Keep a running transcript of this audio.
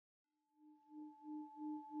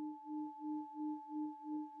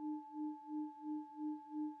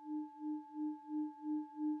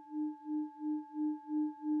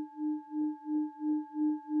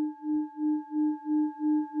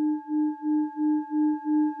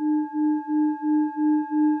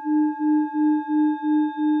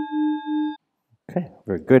Okay,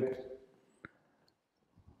 very good.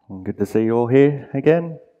 Good to see you all here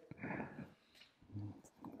again.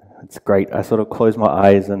 It's great. I sort of close my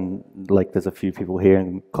eyes and like there's a few people here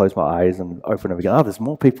and close my eyes and open them again. Oh, there's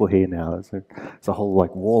more people here now. It's a whole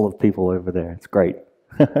like wall of people over there. It's great.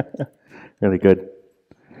 Really good.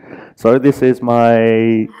 So this is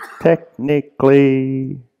my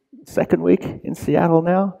technically second week in Seattle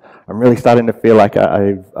now. I'm really starting to feel like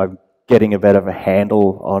I'm getting a bit of a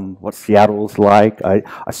handle on what Seattle's like. I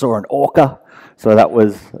saw an orca, so that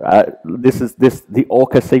was the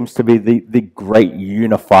orca seems to be the great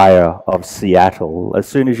unifier of Seattle. As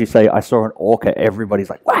soon as you say I saw an orca, everybody's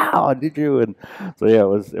like, "Wow, did you?" And so yeah,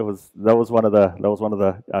 that was one of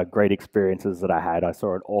the great experiences that I had. I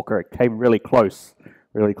saw an orca. It came really close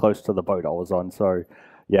to the boat I was on. So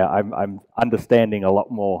yeah, I'm understanding a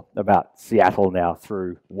lot more about Seattle now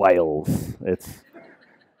through whales.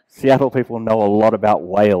 Seattle people know a lot about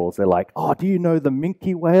whales. They're like, "Oh, do you know the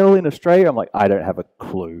minke whale in Australia?" I'm like, "I don't have a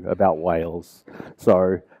clue about whales."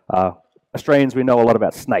 So Australians, we know a lot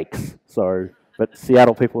about snakes. But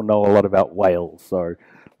Seattle people know a lot about whales. So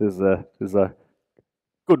there's a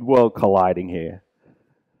good world colliding here.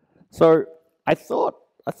 So I thought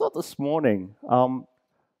this morning,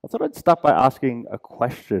 I thought I'd start by asking a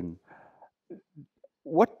question.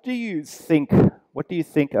 What do you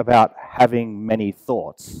think about having many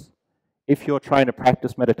thoughts? If you're trying to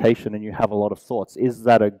practice meditation and you have a lot of thoughts, is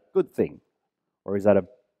that a good thing or is that a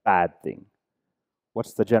bad thing?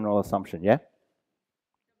 What's the general assumption? Yeah?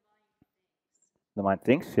 The mind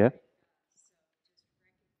thinks, yeah?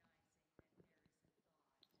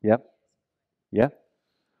 Yep. Yeah.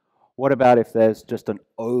 What about if there's just an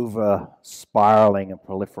over spiraling and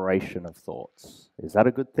proliferation of thoughts? Is that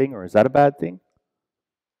a good thing or is that a bad thing?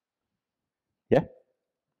 Yeah?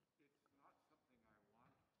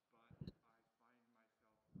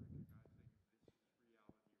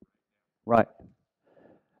 Right.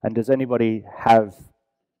 And does anybody have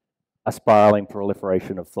a spiraling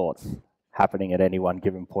proliferation of thoughts happening at any one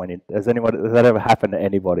given point? Has that ever happened to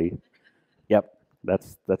anybody? Yep.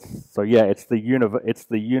 That's so yeah. It's the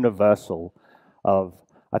universal of.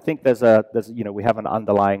 I think there's we have an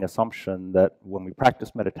underlying assumption that when we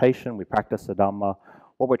practice meditation, we practice the Dhamma.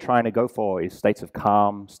 What we're trying to go for is states of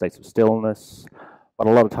calm, states of stillness. But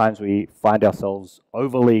a lot of times we find ourselves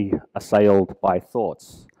overly assailed by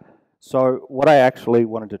thoughts. So what I actually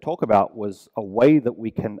wanted to talk about was a way that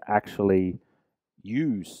we can actually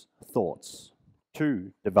use thoughts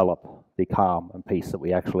to develop the calm and peace that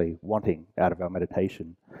we actually wanting out of our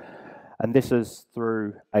meditation. And this is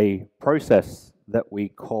through a process that we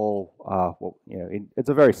call, it's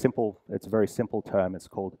a very simple term. It's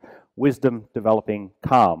called wisdom developing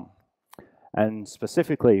calm. And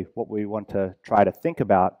specifically, what we want to try to think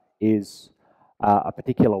about is a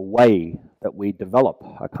particular way that we develop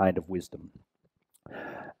a kind of wisdom.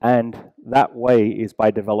 And that way is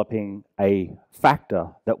by developing a factor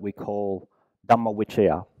that we call Dhamma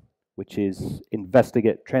Vicaya, which is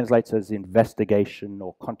translates as investigation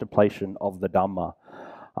or contemplation of the Dhamma.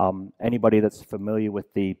 Anybody that's familiar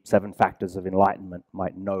with the 7 factors of enlightenment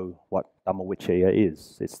might know what Dhamma Vicaya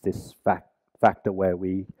is. It's this factor where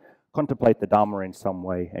we contemplate the Dhamma in some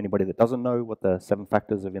way. Anybody that doesn't know what the 7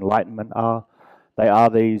 factors of enlightenment are, they are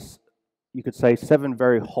these, you could say, 7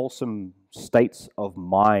 very wholesome states of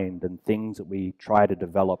mind and things that we try to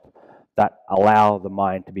develop that allow the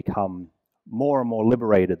mind to become more and more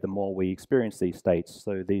liberated the more we experience these states.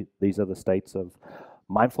 So these are the states of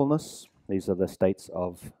mindfulness. These are the states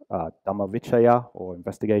of Dhamma Vicaya, or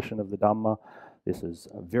investigation of the Dhamma. This is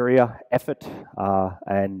virya, effort,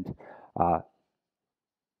 and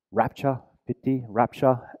rapture, piti,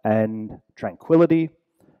 rapture, and tranquility,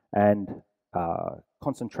 and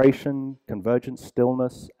concentration, convergence,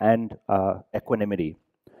 stillness, and equanimity.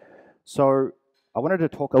 So I wanted to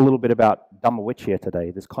talk a little bit about Dhamma Vicaya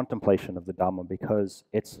today, this contemplation of the Dhamma, because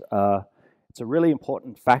it's a really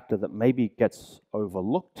important factor that maybe gets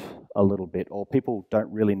overlooked a little bit, or people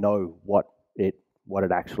don't really know what it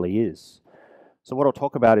actually is. So what I'll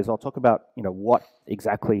talk about what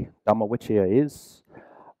exactly Dhamma Vicaya is,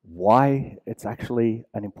 why it's actually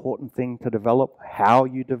an important thing to develop, how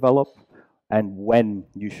you develop, and when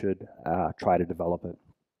you should try to develop it.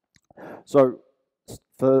 So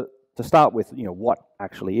to start with, what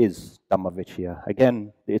actually is Dhamma Vicaya?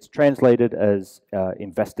 Again, it's translated as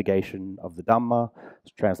investigation of the Dhamma.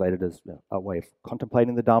 It's translated as a way of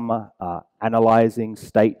contemplating the Dhamma, analyzing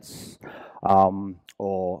states,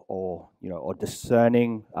 or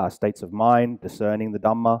discerning states of mind, discerning the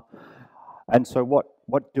Dhamma. And so,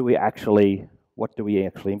 what do we actually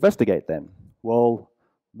investigate then? Well,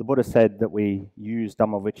 the Buddha said that we use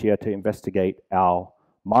Dhammavicaya to investigate our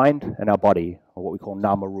mind and our body, or what we call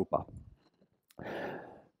nama rupa.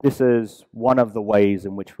 This is one of the ways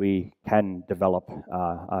in which we can develop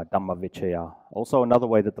Dhammavicaya. Also, another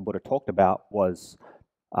way that the Buddha talked about was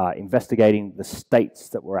investigating the states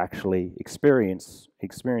that we're actually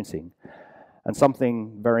experiencing. And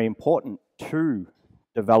something very important to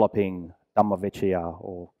developing Dhammavicaya,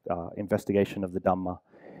 or investigation of the Dhamma,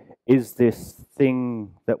 is this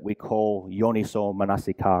thing that we call yoniso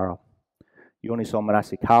manasikara. Yoniso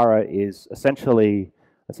manasikara is essentially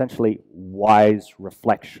wise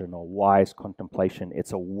reflection or wise contemplation.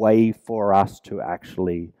 It's a way for us to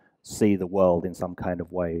actually see the world in some kind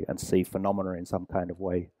of way and see phenomena in some kind of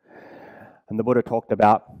way. And the Buddha talked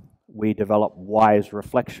about we develop wise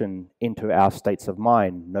reflection into our states of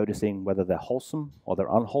mind, noticing whether they're wholesome or they're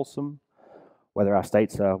unwholesome, whether our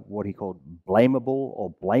states are what he called blamable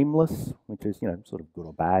or blameless, which is, sort of good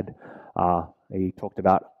or bad. He talked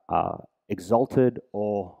about exalted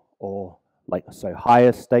or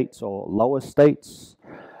higher states or lower states,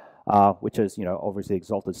 which is, obviously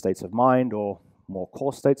exalted states of mind or more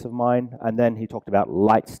coarse states of mind. And then he talked about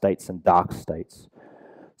light states and dark states.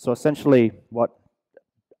 So essentially what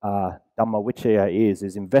Dhammavicaya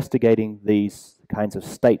is investigating these kinds of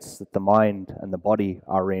states that the mind and the body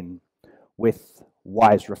are in with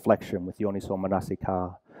wise reflection, with yoniso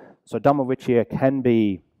manasikara. So Dhammavicaya can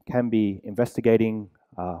be investigating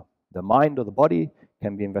the mind or the body,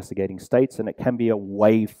 can be investigating states, and it can be a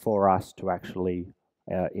way for us to actually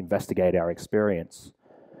investigate our experience.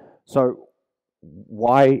 So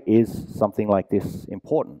why is something like this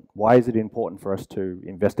important? Why is it important for us to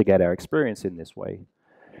investigate our experience in this way?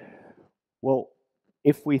 Well,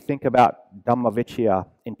 if we think about Dhammavicaya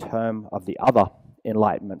in terms of the other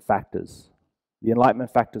enlightenment factors, the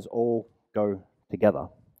enlightenment factors all go together.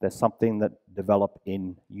 There's something that develop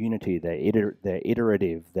in unity. They're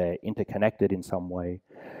iterative. They're interconnected in some way.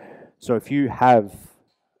 So if you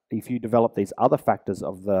develop these other factors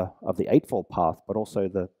of the Eightfold Path, but also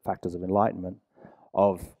the factors of enlightenment,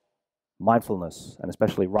 of mindfulness, and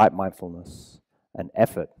especially right mindfulness, and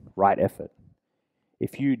effort, right effort.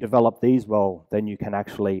 If you develop these well, then you can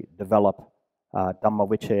actually develop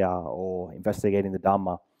Dhammavicaya, or investigating the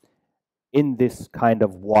Dhamma, in this kind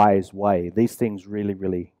of wise way. These things really,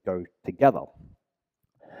 really go together.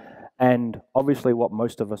 And obviously what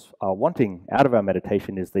most of us are wanting out of our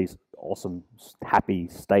meditation is these awesome, happy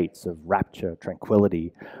states of rapture,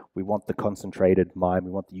 tranquility. We want the concentrated mind,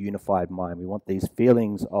 we want the unified mind, we want these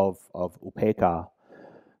feelings of upekkha.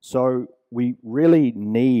 So we really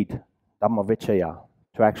need Dhammavicaya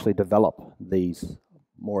to actually develop these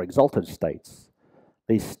more exalted states,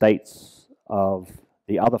 these states of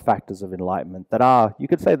the other factors of enlightenment that are, you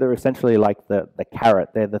could say they're essentially like the carrot.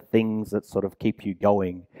 They're the things that sort of keep you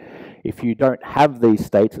going. If you don't have these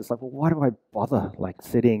states, it's like, well, why do I bother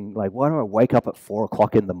sitting, why do I wake up at 4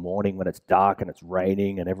 o'clock in the morning when it's dark and it's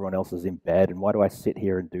raining and everyone else is in bed, and why do I sit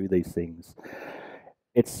here and do these things?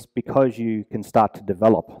 It's because you can start to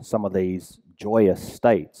develop some of these joyous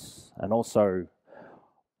states. And also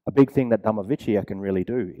a big thing that Dhammavicaya can really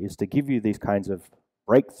do is to give you these kinds of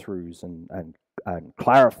breakthroughs and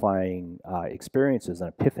clarifying experiences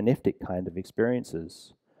and epiphanistic kind of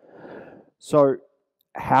experiences. So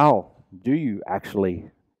how do you actually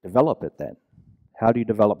develop it then? How do you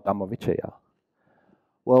develop Dhammavicaya?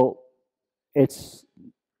 Well,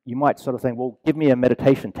 you might sort of think, well, give me a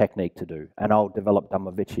meditation technique to do and I'll develop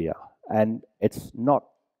Dhammavicaya. And it's not,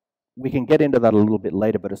 we can get into that a little bit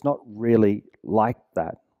later, but it's not really like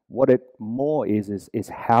that. What it more is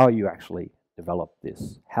how you actually develop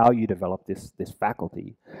this, how you develop this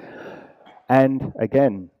faculty. And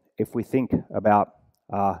again, if we think about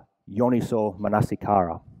yoniso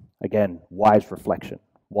manasikara, again, wise reflection,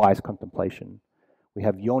 wise contemplation. We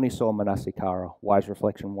have yoniso manasikara, wise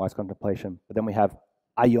reflection, wise contemplation, but then we have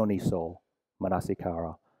ayoniso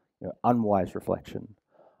manasikara, unwise reflection,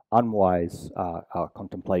 unwise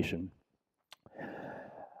contemplation.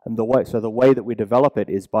 And the way that we develop it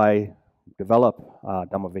is by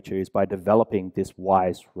Dhammavicaya is by developing this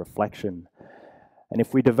wise reflection. And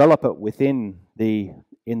if we develop it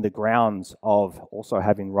in the grounds of also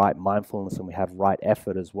having right mindfulness, and we have right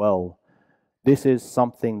effort as well, this is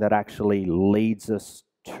something that actually leads us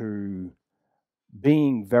to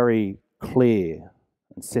being very clear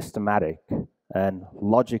and systematic and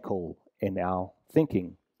logical in our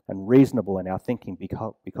thinking and reasonable in our thinking,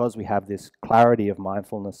 because we have this clarity of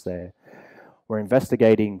mindfulness there. We're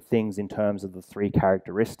investigating things in terms of the 3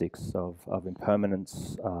 characteristics of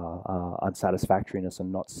impermanence, unsatisfactoriness,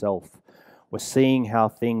 and not self. We're seeing how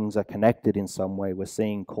things are connected in some way. We're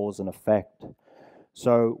seeing cause and effect.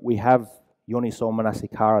 So we have yoniso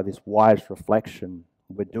manasikara, this wise reflection.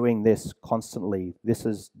 We're doing this constantly. This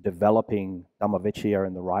is developing Dhammavicaya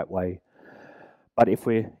in the right way. But if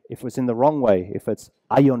it's in the wrong way, if it's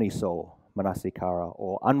ayoniso manasikara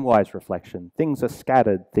or unwise reflection, things are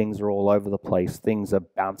scattered, things are all over the place, things are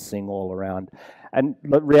bouncing all around. And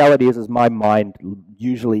the reality is my mind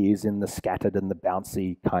usually is in the scattered and the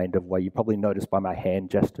bouncy kind of way. You probably noticed by my hand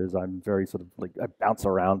gestures, I'm very sort of like, I bounce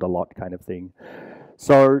around a lot kind of thing.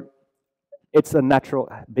 So it's a natural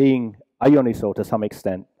being ayoniso to some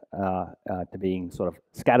extent, to being sort of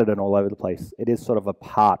scattered and all over the place. It is sort of a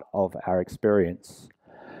part of our experience.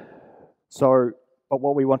 So, but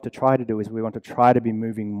what we want to try to do is we want to try to be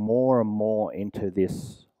moving more and more into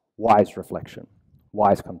this wise reflection,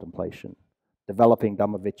 wise contemplation, developing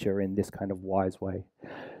Dhammavicaya in this kind of wise way.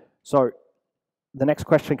 So the next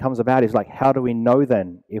question comes about is like, how do we know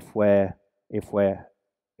then if we're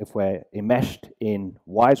enmeshed in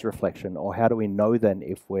wise reflection, or how do we know then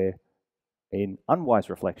if we're in unwise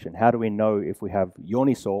reflection? How do we know if we have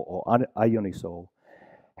yoniso or ayoniso?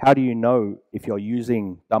 How do you know if you're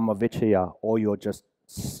using Dhammavicaya or you're just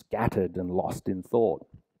scattered and lost in thought?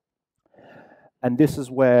 And this is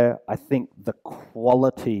where I think the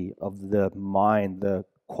quality of the mind, the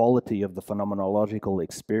quality of the phenomenological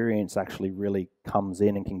experience actually really comes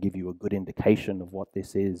in and can give you a good indication of what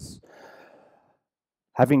this is.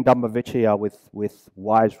 Having Dhammavicaya with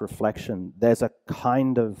wise reflection, there's a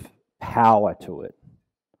kind of power to it.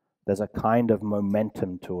 There's a kind of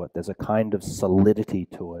momentum to it. There's a kind of solidity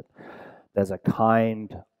to it. There's a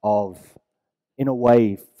kind of, in a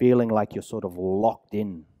way, feeling like you're sort of locked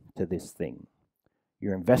in to this thing.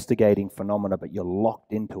 You're investigating phenomena, but you're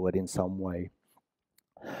locked into it in some way.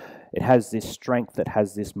 It has this strength, that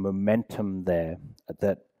has this momentum there,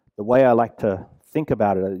 that the way I like to think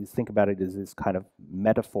about it as this kind of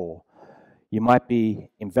metaphor. You might be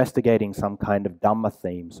investigating some kind of Dhamma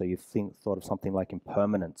theme, so you thought of something like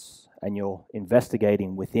impermanence, and you're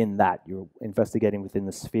investigating within that, you're investigating within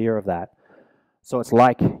the sphere of that. So it's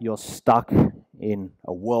like you're stuck in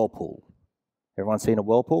a whirlpool. Everyone seen a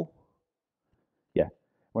whirlpool? Yeah,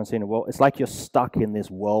 everyone seen a whirlpool? It's like you're stuck in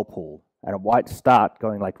this whirlpool, and it might start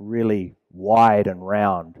going like really wide and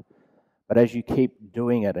round. But as you keep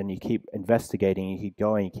doing it and you keep investigating, you keep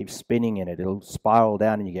going, you keep spinning in it, it'll spiral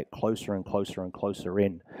down and you get closer and closer and closer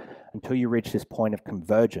in until you reach this point of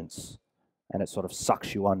convergence and it sort of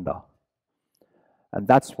sucks you under. And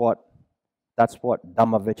that's what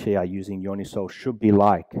Dhammavicaya using yoniso should be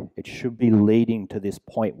like. It should be leading to this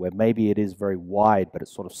point where maybe it is very wide, but it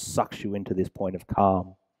sort of sucks you into this point of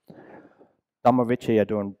calm. Dhammavicaya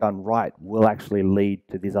done right will actually lead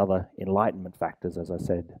to these other enlightenment factors, as I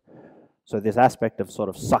said. So this aspect of sort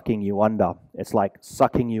of sucking you under, it's like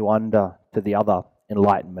sucking you under to the other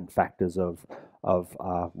enlightenment factors of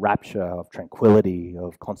rapture, of tranquility,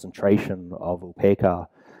 of concentration, of upekkha.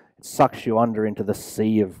 It sucks you under into the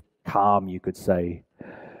sea of calm, you could say.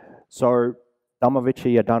 So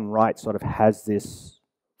Dhammavicaya done right sort of has this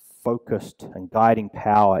focused and guiding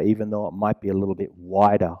power, even though it might be a little bit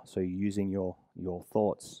wider, so you're using your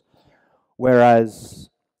thoughts.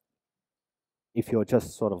 Whereas if you're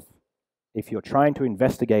just sort of, if you're trying to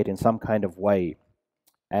investigate in some kind of way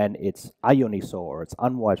and it's ayoniso or it's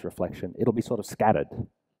unwise reflection, it'll be sort of scattered.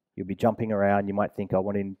 You'll be jumping around. You might think I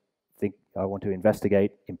want to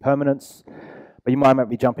investigate impermanence, but you might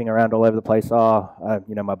be jumping around all over the place.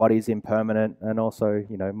 My body's impermanent, and also,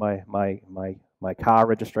 my car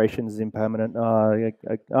registration is impermanent.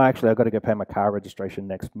 Actually, I've got to go pay my car registration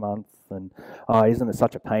next month, and isn't it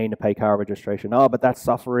such a pain to pay car registration? But that's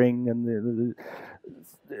suffering, and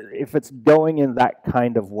if it's going in that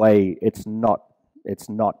kind of way, it's not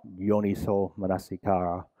yoniso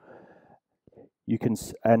manasikara. You can,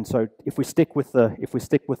 and so if we stick with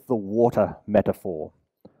the water metaphor,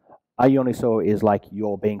 ayoniso is like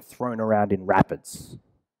you're being thrown around in rapids.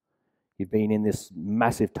 You've been in this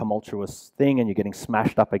massive tumultuous thing and you're getting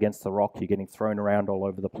smashed up against the rock, you're getting thrown around all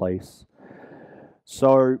over the place.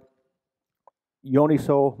 So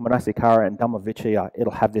yoniso manasikara and Dhammavicaya,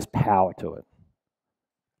 it'll have this power to it.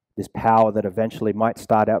 This power that eventually might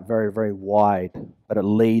start out very, very wide, but it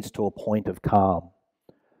leads to a point of calm.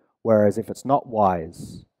 Whereas if it's not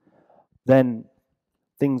wise, then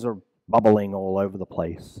things are bubbling all over the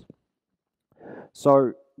place.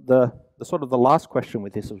 So the sort of the last question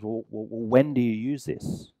with this is, well, when do you use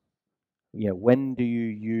this? When do you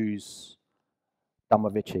use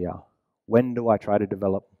Dhammavicaya? When do I try to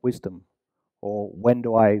develop wisdom? Or when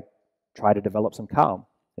do I try to develop some calm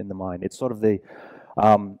in the mind? It's sort of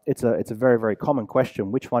it's a very, very common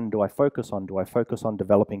question. Which one do I focus on? Do I focus on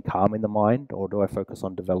developing calm in the mind, or do I focus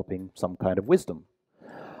on developing some kind of wisdom?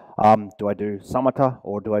 Do I do samatha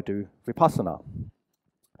or do I do vipassana?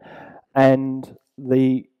 And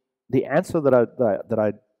the answer that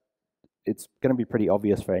I it's going to be pretty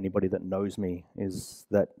obvious for anybody that knows me is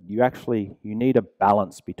that you need a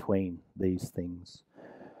balance between these things.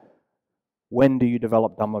 When do you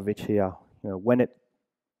develop Dhammavicaya? When it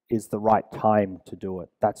is the right time to do it,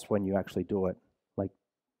 that's when you actually do it. Like,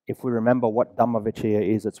 if we remember what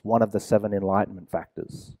Dhammavicaya is, it's one of the 7 enlightenment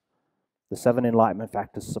factors. The 7 enlightenment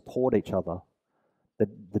factors support each other.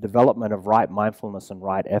 The development of right mindfulness and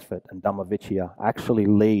right effort and Dhammavicaya actually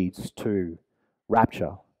leads to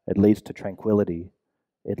rapture. It leads to tranquility.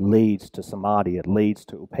 It leads to samadhi. It leads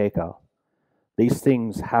to upekkha. These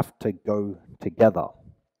things have to go together.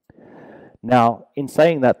 Now, in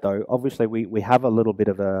saying that though, obviously we have a little bit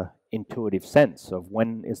of a intuitive sense of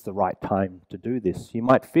when is the right time to do this. You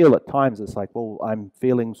might feel at times it's like, well, I'm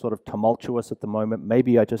feeling sort of tumultuous at the moment.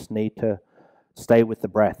 Maybe I just need to stay with the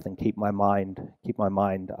breath and keep my mind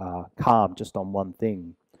calm just on one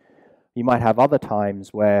thing. You might have other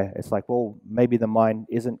times where it's like, well, maybe the mind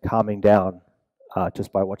isn't calming down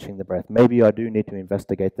just by watching the breath. Maybe I do need to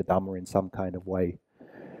investigate the Dhamma in some kind of way.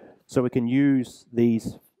 So we can use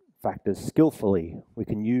these factors skillfully. We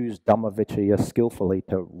can use Dhammavicaya skillfully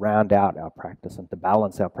to round out our practice and to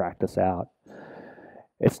balance our practice out.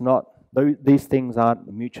 It's not, these things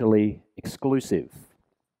aren't mutually exclusive.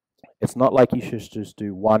 It's not like you should just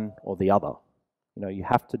do one or the other. You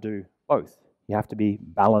have to do both. You have to be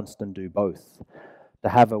balanced and do both. To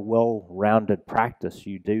have a well-rounded practice,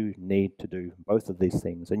 you do need to do both of these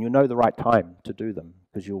things. And you'll know the right time to do them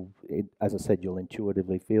because as I said, you'll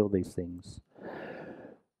intuitively feel these things.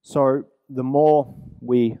 So the more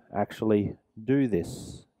we actually do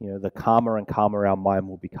this, the calmer and calmer our mind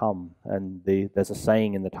will become. And there's a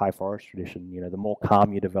saying in the Thai forest tradition, the more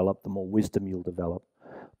calm you develop, the more wisdom you'll develop.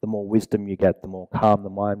 The more wisdom you get, the more calm the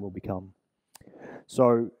mind will become.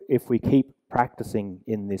 So if we keep practicing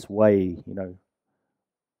in this way,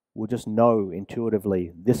 we'll just know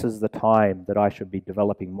intuitively, this is the time that I should be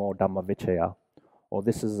developing more Dhammavicaya, or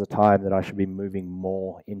this is the time that I should be moving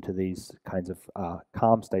more into these kinds of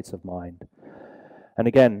calm states of mind. And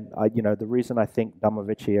again, the reason I think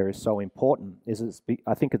Dhammavicaya is so important is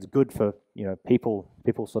I think it's good for people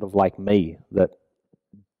sort of like me that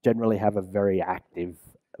generally have a very active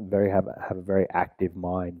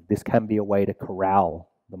mind. This can be a way to corral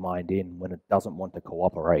the mind in when it doesn't want to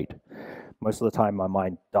cooperate. Most of the time my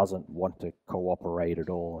mind doesn't want to cooperate at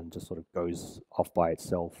all and just sort of goes off by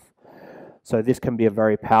itself. So this can be a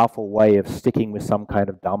very powerful way of sticking with some kind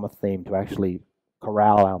of Dhamma theme to actually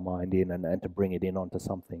corral our mind in and to bring it in onto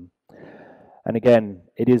something. And again,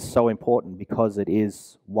 it is so important because it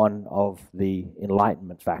is one of the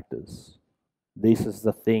enlightenment factors. This is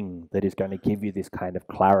the thing that is going to give you this kind of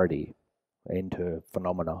clarity into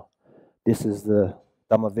phenomena. This is the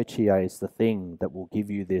Dhammavicaya is the thing that will give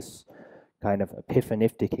you this kind of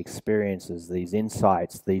epiphanistic experiences, these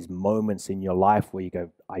insights, these moments in your life where you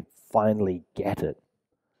go, I finally get it,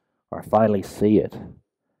 or I finally see it.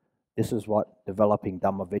 This is what developing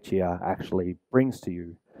Dhammavicaya actually brings to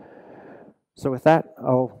you. So with that,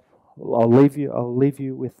 I'll leave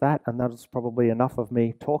you with that, and that's probably enough of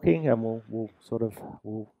me talking, and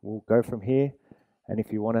we'll go from here. And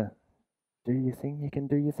if you want to do your thing, you can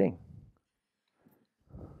do your thing.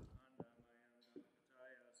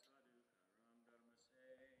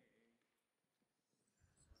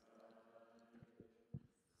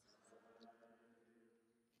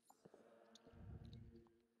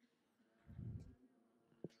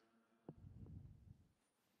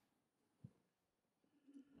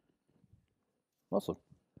 Awesome.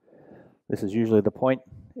 This is usually the point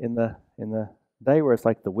in the day where it's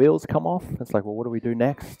like the wheels come off. It's like, well, what do we do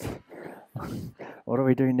next? What do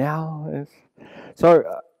we do now? So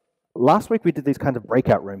last week we did these kinds of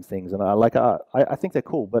breakout room things, and I think they're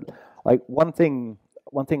cool. But like one thing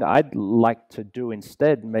I'd like to do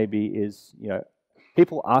instead maybe is,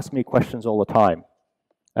 people ask me questions all the time,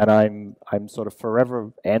 and I'm sort of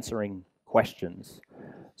forever answering questions.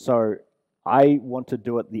 So I want to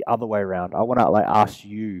do it the other way around. I want to ask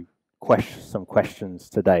you some questions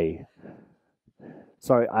today.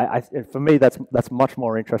 So for me, that's much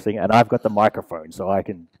more interesting, and I've got the microphone, so I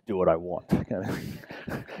can do what I want.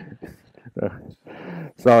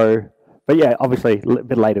 So, but yeah, obviously a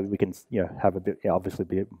bit later we can have a bit, obviously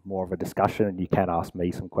be more of a discussion, and you can ask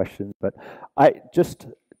me some questions. But I just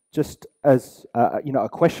as a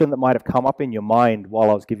question that might have come up in your mind while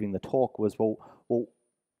I was giving the talk was, well,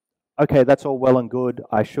 okay, that's all well and good.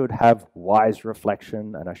 I should have wise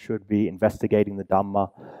reflection, and I should be investigating the Dhamma.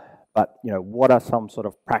 But what are some sort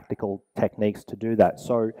of practical techniques to do that?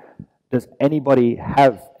 So Does anybody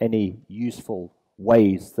have any useful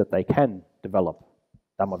ways that they can develop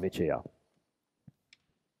Dhammavichaya?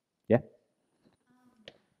 Yeah?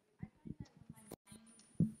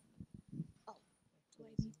 Oh, do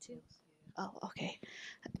I need to? Oh, okay.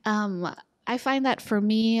 I find that for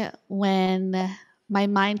me, when my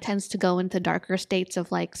mind tends to go into darker states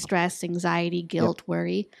of like stress, anxiety, guilt,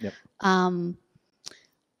 worry, Yep.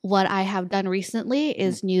 what I have done recently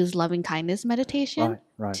is use loving kindness meditation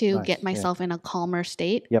to Nice. get myself in a calmer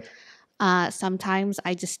state. Yep. Sometimes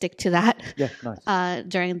I just stick to that Yeah, nice.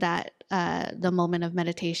 during that the moment of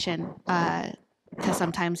meditation, because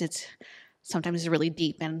sometimes it's really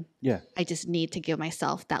deep, and Yeah, I just need to give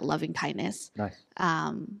myself that loving kindness. nice.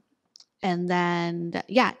 And then,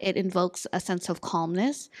 yeah, it invokes a sense of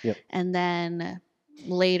calmness. Yep. And then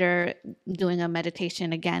later, doing a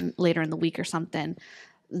meditation again later in the week or something,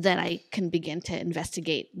 then I can begin to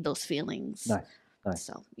investigate those feelings. Nice.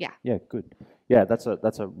 So, yeah. Yeah, good. Yeah, that's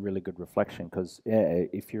a really good reflection, because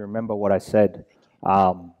if you remember what I said,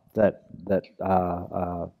 that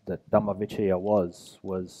Dhammavichaya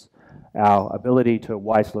was our ability to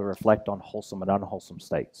wisely reflect on wholesome and unwholesome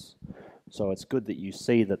states. So it's good that you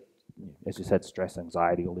see that, as you said, stress,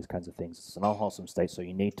 anxiety, all these kinds of things, it's an unwholesome state, so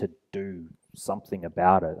you need to do something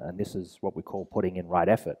about it. And this is what we call putting in right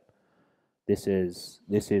effort. This is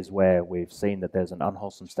where we've seen that there's an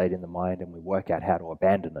unwholesome state in the mind, and we work out how to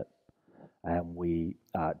abandon it. And we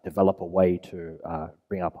develop a way to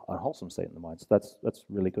bring up a wholesome state in the mind. So that's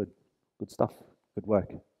really good stuff, good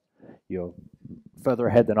work. You're further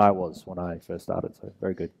ahead than I was when I first started, so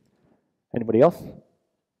very good. Anybody else?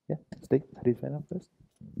 Yeah, Steve, how do you find out first?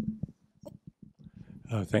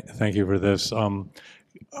 Thank you for this.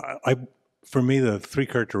 For me, the three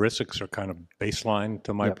characteristics are kind of baseline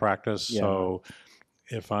to my practice. Yeah. So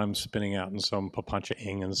if I'm spinning out in some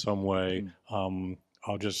papancha-ing in some way,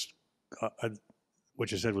 I'll just,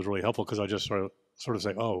 what you said was really helpful, because I'll just sort of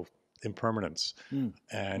say, oh, impermanence,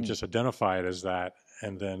 and just identify it as that,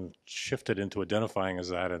 and then shift it into identifying as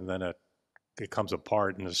that, and then it comes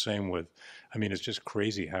apart. And the same with, I mean, it's just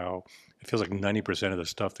crazy how it feels like 90% of the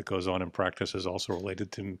stuff that goes on in practice is also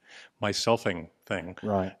related to my selfing thing.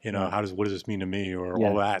 Right. You know, what does this mean to me, or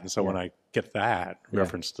all that? And so when I get that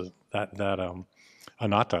reference to that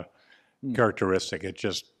anatta characteristic, it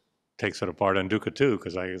just takes it apart. And dukkha too,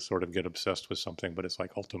 because I sort of get obsessed with something, but it's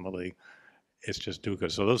like ultimately it's just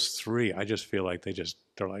dukkha. So those three, I just feel like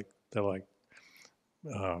they're like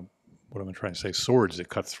what am I trying to say? Swords that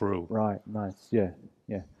cut through. Right. Nice. Yeah.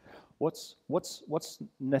 What's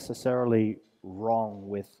necessarily wrong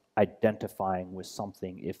with identifying with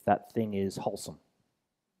something if that thing is wholesome?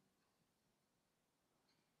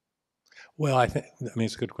 Well, I mean,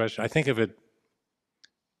 it's a good question. I think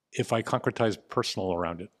if I concretize personal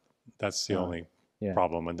around it, that's the only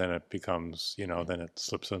problem, and then it becomes, then it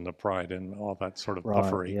slips into pride and all that sort of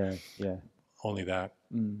puffery. Yeah. Only that.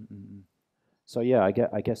 So yeah,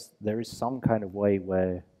 I guess there is some kind of way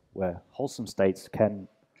where wholesome states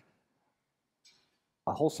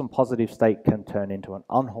a wholesome positive state can turn into an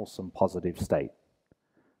unwholesome positive state.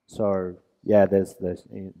 So yeah, there's the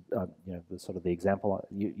sort of the example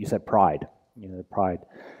you said, pride. Pride.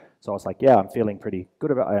 So I was like, yeah, I'm feeling pretty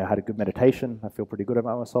good I had a good meditation. I feel pretty good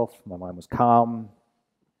about myself. My mind was calm.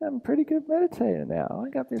 I'm a pretty good meditator now. I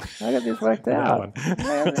got this worked out.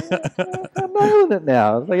 I'm nailing it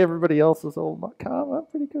now. It's like everybody else is all not calm. I'm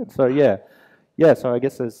pretty good. So yeah. So I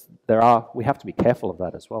guess we have to be careful of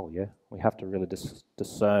that as well. Yeah, we have to really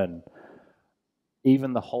discern.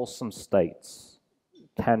 Even the wholesome states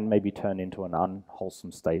can maybe turn into an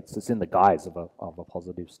unwholesome state. It's in the guise of a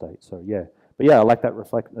positive state. So yeah, but yeah, I like that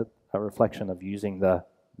reflection of using the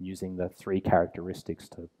three characteristics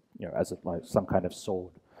to as like some kind of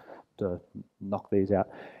sword to knock these out.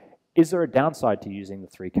 Is there a downside to using the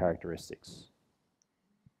three characteristics?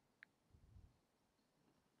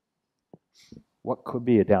 What could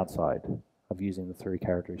be a downside of using the three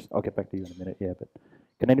characteristics? I'll get back to you in a minute, but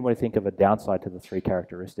can anybody think of a downside to the three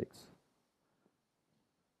characteristics?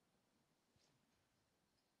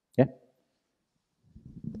 Yeah?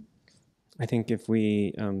 I think if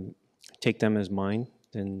we take them as mine,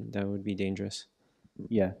 then that would be dangerous.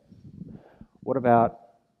 Yeah. What about,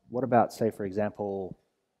 say, for example,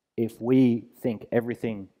 if we think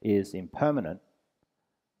everything is impermanent,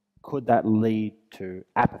 could that lead to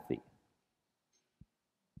apathy?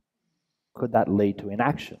 Could that lead to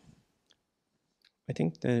inaction? I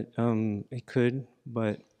think that it could,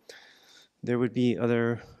 but there would be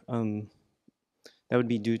other, that would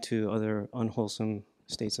be due to other unwholesome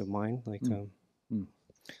states of mind, like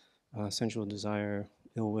sensual desire,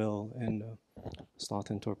 ill will, and sloth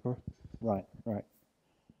and torpor. Right.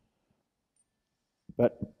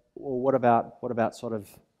 But well, what about sort of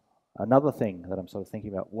another thing that I'm sort of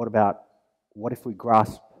thinking about? What if we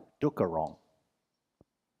grasp dukkha wrong?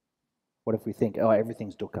 What if we think, oh,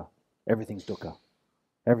 everything's dukkha, everything's dukkha,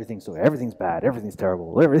 everything's bad, everything's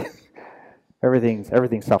terrible,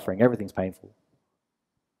 everything's suffering, everything's painful?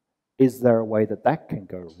 Is there a way that that can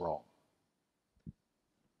go wrong?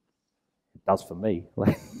 It does for me.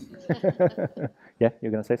 Yeah,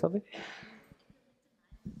 you're going to say something?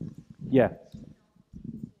 Yeah.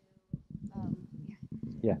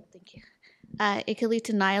 Yeah. Thank you. It could lead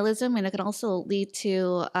to nihilism, and it can also lead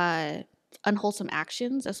to unwholesome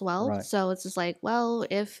actions as well. Right. So it's just like, well,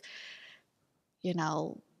 if,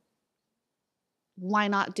 why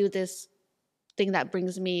not do this thing that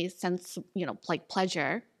brings me sense, like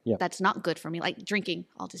pleasure? Yeah. That's not good for me, like drinking.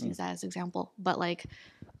 I'll just use that as an example. But like,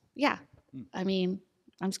 yeah, I mean,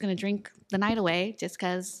 I'm just going to drink the night away just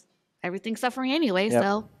because everything's suffering anyway. Yep.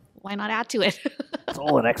 So why not add to it? It's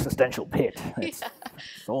all an existential pit. It's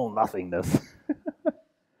all nothingness.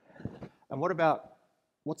 And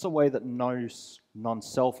what's a way that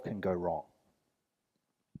non-self can go wrong?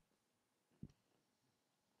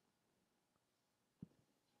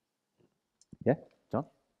 Yeah, John?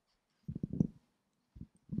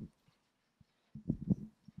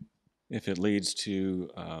 If it leads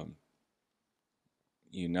to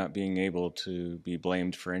you not being able to be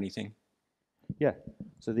blamed for anything. Yeah.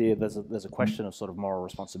 So there's a question of sort of moral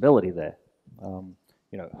responsibility there.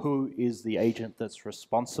 Who is the agent that's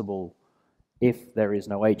responsible if there is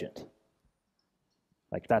no agent?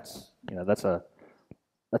 Like that's an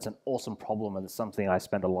awesome problem, and it's something I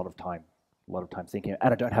spend a lot of time thinking,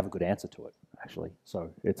 and I don't have a good answer to it actually.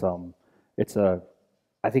 So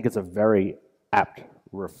I think it's a very apt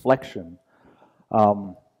reflection.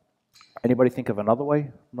 Anybody think of another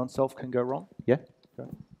way non-self can go wrong? Yeah?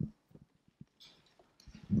 Go.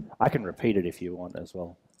 I can repeat it if you want as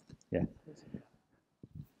well. Yeah.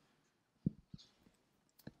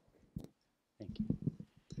 Thank you.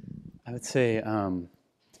 I would say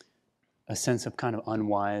a sense of kind of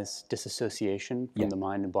unwise disassociation from the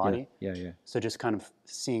mind and body. Yeah. So just kind of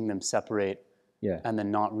seeing them separate and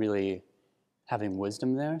then not really having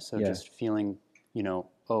wisdom there. So just feeling,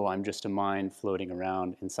 oh, I'm just a mind floating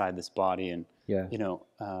around inside this body, and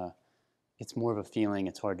it's more of a feeling.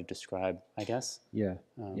 It's hard to describe, I guess. Yeah.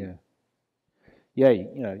 And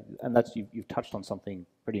that's you've touched on something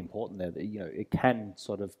pretty important there. That it can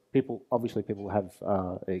sort of people have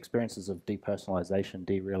experiences of depersonalization,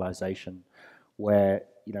 derealization, where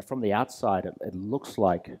from the outside it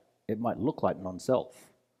might look like non-self.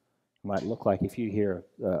 It might look like if you hear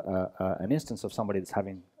an instance of somebody that's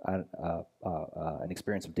having an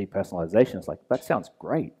experience of depersonalization, it's like, that sounds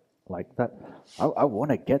great. Like that, I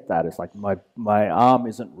want to get that. It's like my arm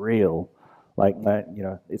isn't real. Like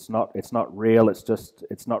it's not real.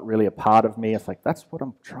 It's not really a part of me. It's like, that's what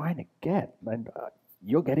I'm trying to get, and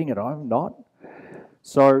you're getting it. I'm not.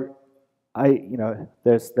 So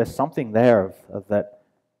there's something there of that.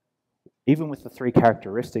 Even with the three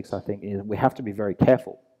characteristics, I think we have to be very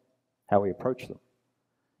careful how we approach them.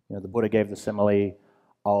 The Buddha gave the simile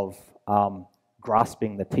of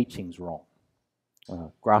grasping the teachings wrong,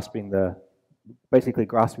 basically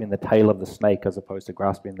grasping the tail of the snake as opposed to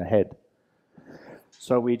grasping the head.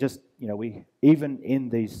 So we just, even in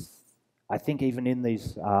these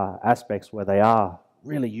aspects where they are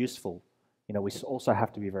really useful, we also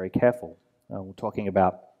have to be very careful. We're talking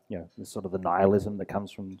about, sort of the nihilism that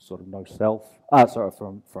comes from sort of no self,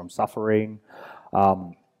 from suffering,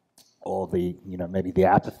 or the, maybe the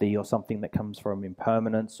apathy or something that comes from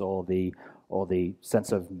impermanence, or the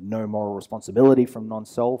sense of no moral responsibility from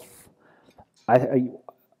non-self.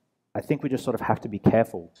 I think we just sort of have to be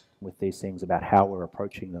careful with these things about how we're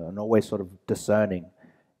approaching them, and always sort of discerning,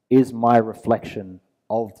 is my reflection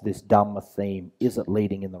of this Dhamma theme, is it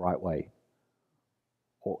leading in the right way?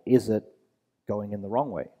 Or is it going in the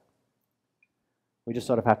wrong way? We just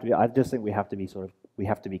sort of have to be, I just think we have to be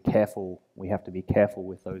careful. We have to be careful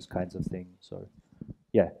with those kinds of things. So,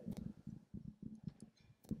 yeah.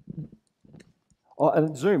 Oh,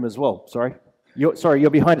 and Zoom as well, sorry. You're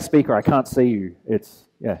behind a speaker, I can't see you.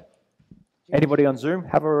 Yeah. Anybody on Zoom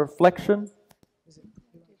have a reflection?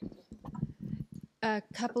 A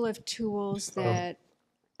couple of tools that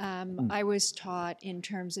I was taught in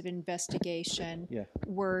terms of investigation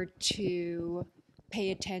were to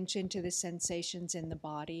pay attention to the sensations in the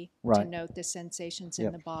body, to note the sensations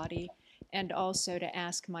in the body, and also to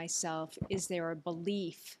ask myself, is there a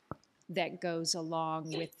belief that goes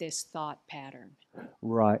along with this thought pattern?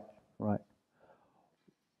 Right.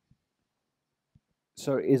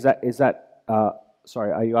 So is that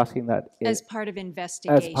sorry, are you asking that? As part of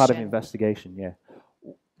investigation. As part of investigation, yeah.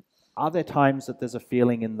 are there times that there's a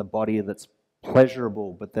feeling in the body that's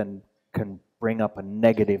pleasurable, but then can bring up a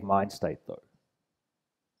negative mind state, though?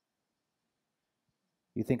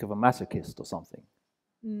 You think of a masochist or something.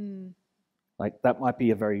 Like, that might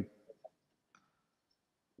be a very,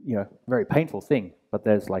 very painful thing, but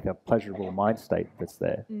there's like a pleasurable mind state that's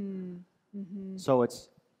there. So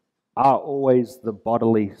are always the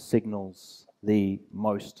bodily signals the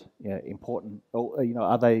most important? Or,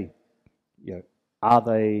 are they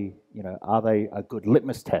a good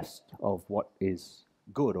litmus test of what is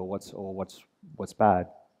good or what's bad?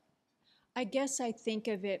 I guess I think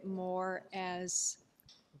of it more as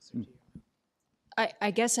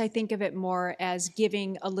I guess I think of it more as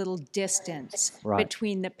giving a little distance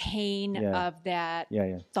between the pain of that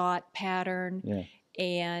thought pattern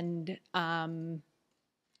and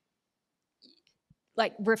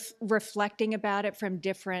like reflecting about it from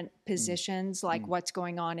different positions, like what's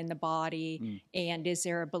going on in the body and is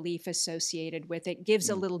there a belief associated with it, gives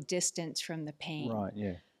a little distance from the pain. Right,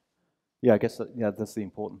 yeah. Yeah, I guess that's the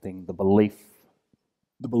important thing, the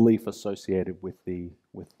belief associated with the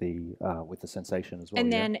sensation as well.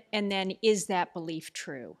 And then is that belief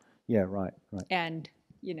true? Yeah, right. And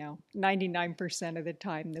 99% of the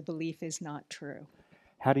time the belief is not true.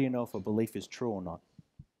 How do you know if a belief is true or not?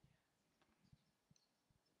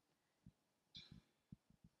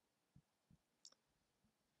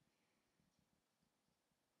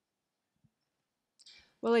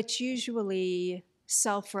 Well, it's usually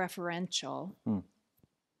self-referential.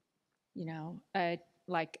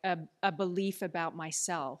 Like a belief about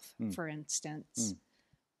myself, for instance.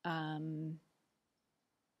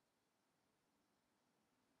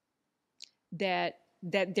 That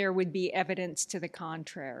there would be evidence to the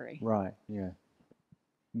contrary. Right, yeah.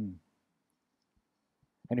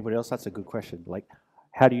 Anybody else? That's a good question. Like,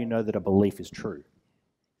 how do you know that a belief is true?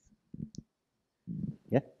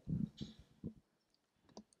 Yeah?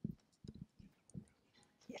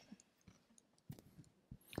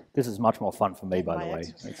 This is much more fun for me, by the way.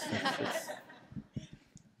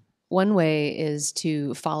 One way is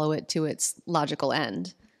to follow it to its logical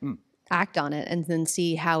end, act on it, and then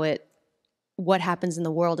see what happens in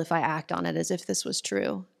the world if I act on it as if this was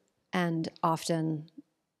true. And often,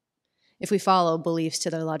 if we follow beliefs to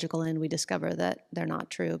their logical end, we discover that they're not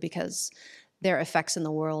true because their effects in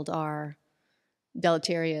the world are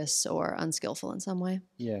deleterious or unskillful in some way.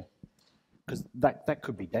 Yeah, because that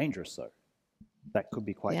could be dangerous, though. That could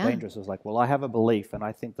be quite dangerous. It's like, well, I have a belief and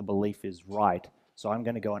I think the belief is right, so I'm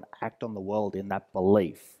going to go and act on the world in that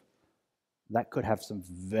belief. That could have some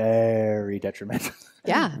very detrimental.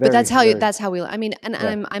 Yeah, but that's how we. I mean, and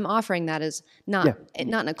I'm offering that as not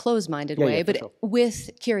in a closed-minded way, but with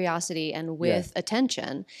curiosity and with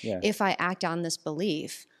attention. Yeah. If I act on this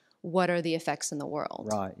belief, what are the effects in the world?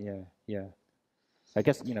 Right. Yeah. I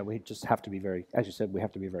guess we just have to be very, as you said, we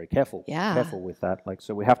have to be very careful. Yeah. Careful with that. Like,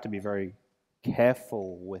 so we have to be very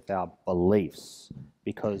careful with our beliefs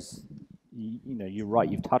because you're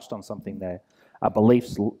right. You've touched on something there. Our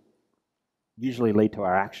beliefs usually lead to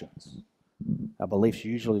our actions. Our beliefs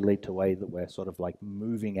usually lead to a way that we're sort of like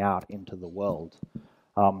moving out into the world.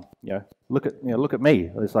 Look at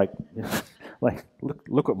me. It's like,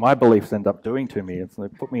 look what my beliefs end up doing to me. It's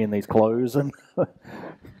like put me in these clothes, and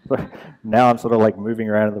now I'm sort of like moving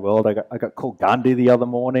around in the world. I got called Gandhi the other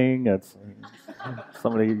morning. It's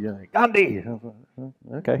somebody Gandhi.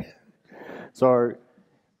 Okay, so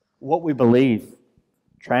what we believe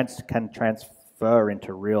can transfer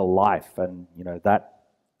into real life, and we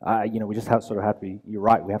just have to be. You're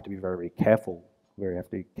right. We have to be very, very careful. We have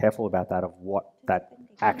to be careful about that, of what that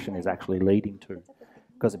action is actually leading to,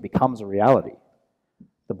 because it becomes a reality.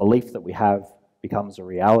 The belief that we have becomes a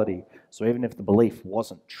reality. So even if the belief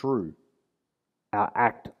wasn't true, our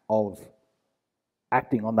act of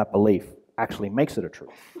acting on that belief actually makes it a truth.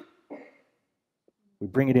 We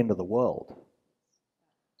bring it into the world.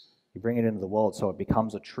 You bring it into the world so it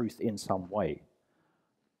becomes a truth in some way.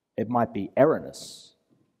 It might be erroneous,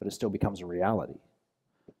 but it still becomes a reality.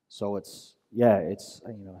 So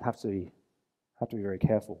have to be very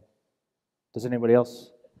careful. Does anybody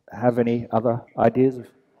else have any other ideas?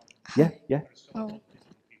 Yeah.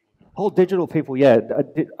 Oh, digital people. Yeah.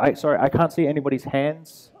 Sorry, I can't see anybody's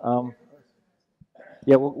hands.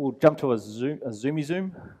 We'll jump to a Zoomy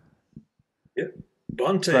Zoom. Yeah.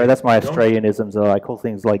 Bante. Sorry, that's my Australianisms. I call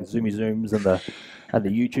things like Zoomy Zooms and the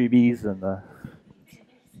YouTubies and the.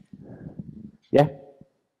 Yeah.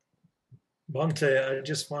 Bante, I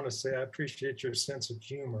just want to say I appreciate your sense of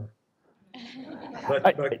humor.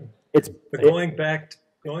 But going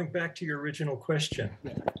back to your original question,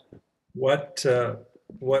 what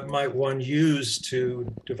might one use to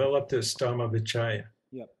develop this Dhamma Vichaya?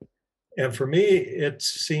 Yep. And for me, it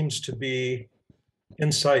seems to be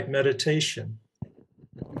insight meditation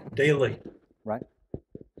daily. Right.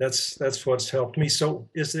 That's what's helped me. So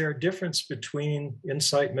is there a difference between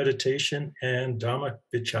insight meditation and Dhamma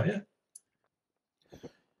Vichaya?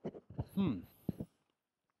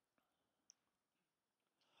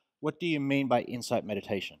 What do you mean by insight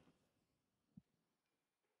meditation?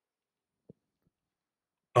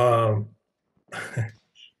 Well,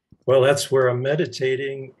 that's where I'm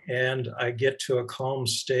meditating and I get to a calm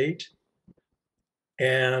state.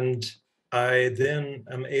 And I then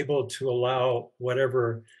am able to allow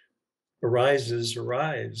whatever arises,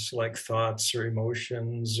 like thoughts or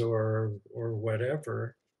emotions or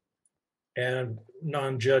whatever. And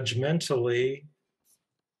non-judgmentally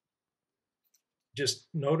just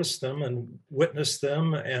notice them and witness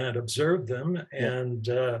them and observe them. And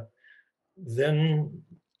then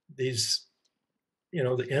these,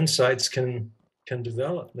 the insights can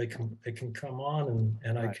develop. They can come on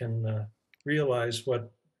and I can realize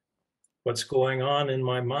what's going on in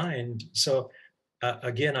my mind. So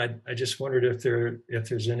again, I just wondered if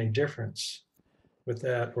there's any difference with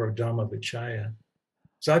that or Dhamma Vichaya.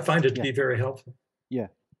 So I find it to be very helpful. Yeah.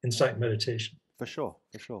 Insight meditation. For sure.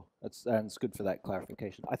 It's good for that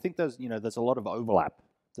clarification. I think there's a lot of overlap.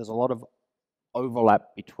 There's a lot of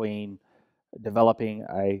overlap between developing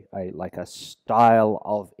a style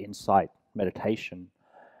of insight meditation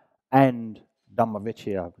and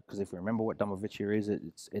Dhammavicaya, because if we remember what Dhammavicaya is,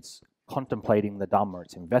 it's contemplating the Dhamma,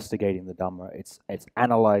 it's investigating the Dhamma, it's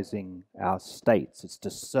analyzing our states, it's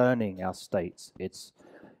discerning our states, it's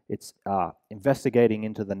investigating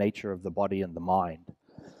into the nature of the body and the mind.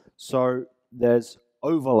 So there's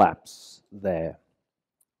overlaps there.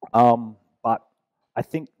 But I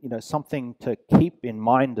think, something to keep in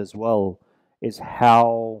mind as well is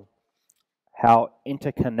how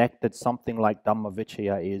interconnected something like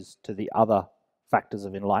Dhammavicaya is to the other factors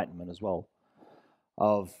of enlightenment as well.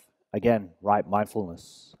 Of, again, right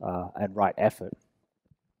mindfulness and right effort.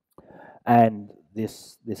 And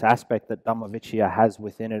this aspect that Dhammavicaya has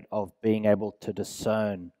within it of being able to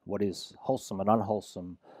discern what is wholesome and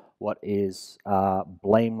unwholesome, what is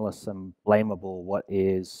blameless and blamable, what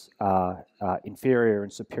is inferior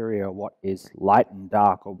and superior, what is light and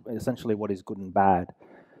dark, or essentially what is good and bad.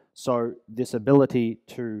 So this ability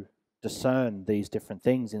to discern these different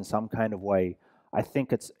things in some kind of way, I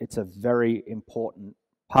think it's a very important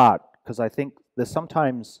part, because I think there's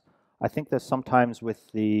sometimes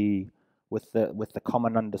with the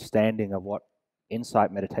common understanding of what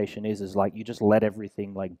insight meditation is like you just let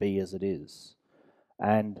everything like be as it is.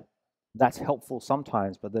 And that's helpful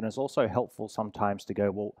sometimes, but then it's also helpful sometimes to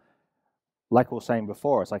go, well, like we were saying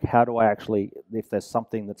before, it's like, how do I actually, if there's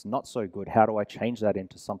something that's not so good, how do I change that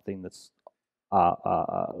into something that's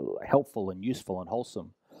helpful and useful and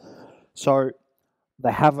wholesome? So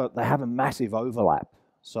they have a massive overlap.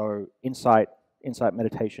 So insight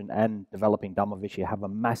meditation and developing Dhammavicaya have a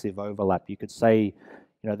massive overlap. You could say,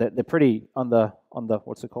 they're pretty on the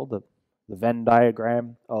what's it called, the Venn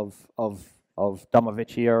diagram of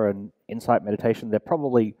Dhammavicaya and insight meditation. They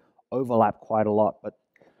probably overlap quite a lot, but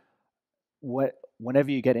whenever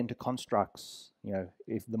you get into constructs,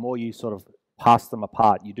 if the more you sort of pass them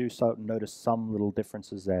apart, you do notice some little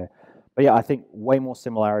differences there. But yeah, I think way more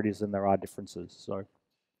similarities than there are differences. So,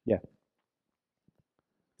 yeah.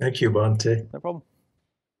 Thank you, Bhante. No problem.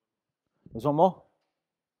 There's one more?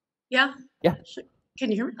 Yeah. Yeah. Can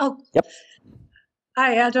you hear me? Oh. Yep.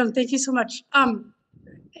 Hi, Adam. Thank you so much.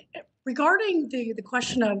 Regarding the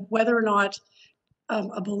question of whether or not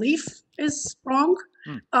a belief is wrong,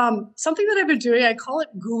 something that I've been doing, I call it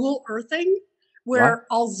Google Earthing, where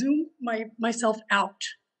I'll zoom myself out.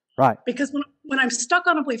 Right. Because when I'm stuck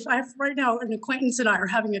on a belief, I have right now an acquaintance and I are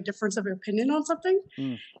having a difference of opinion on something.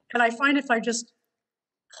 And I find if I just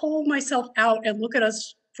pull myself out and look at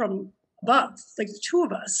us from above, like the two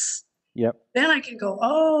of us, then I can go,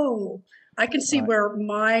 oh, I can see where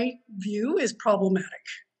my view is problematic.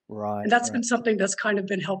 Right. And that's been something that's kind of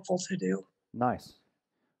been helpful to do. Nice.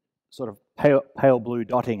 Sort of pale blue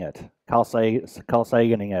dotting it, Carl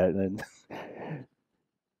Saganing it. And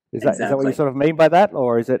is that what you sort of mean by that?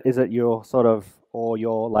 Or is it your sort of, or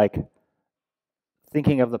you're like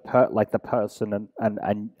thinking of the person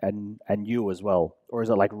and you as well? Or is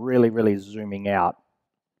it like really, really zooming out?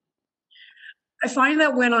 I find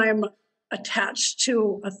that when I'm attached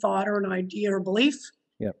to a thought or an idea or belief,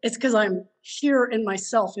 it's because I'm here in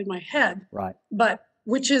myself, in my head. Right. But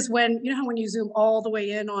which is when, how when you zoom all the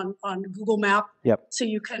way in on Google Map, so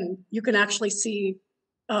you can actually see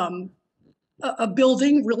a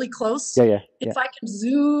building really close. If I can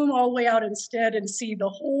zoom all the way out instead and see the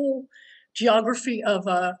whole geography of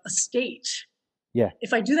a state. Yeah.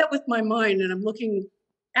 If I do that with my mind and I'm looking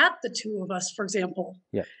at the two of us, for example,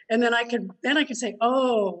 yeah. and then I can say,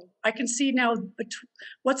 oh, I can see now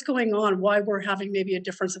what's going on, why we're having maybe a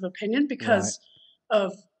difference of opinion because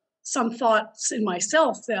of some thoughts in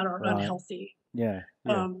myself that are unhealthy. Yeah.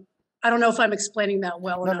 I don't know if I'm explaining that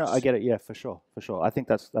well enough. No, I get it. Yeah, for sure. I think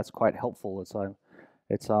that's quite helpful.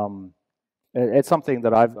 It's something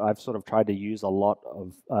that I've sort of tried to use a lot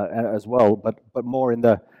of as well, but more in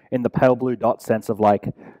the pale blue dot sense of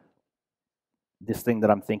like this thing that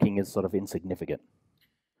I'm thinking is sort of insignificant.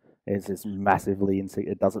 Is massively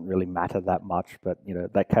it doesn't really matter that much, but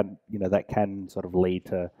that can sort of lead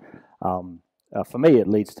to for me it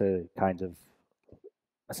leads to kind of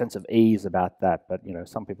a sense of ease about that, but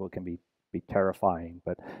some people it can be terrifying.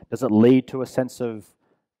 But does it lead to a sense of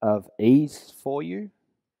ease for you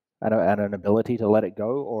and an ability to let it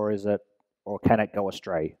go, or can it go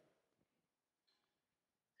astray?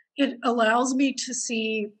 It allows me to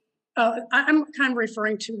see. I'm kind of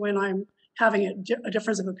referring to when I'm having a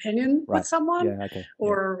difference of opinion with someone,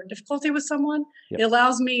 or difficulty with someone. It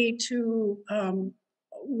allows me to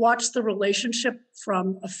watch the relationship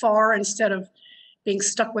from afar instead of being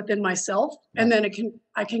stuck within myself, and then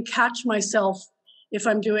I can catch myself if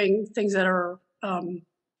I'm doing things that are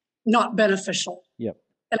not beneficial. Yep.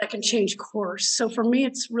 And I can change course. So for me,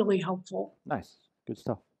 it's really helpful. Nice, good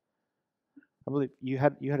stuff. I believe you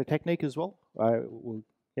had a technique as well.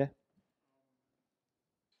 Yeah.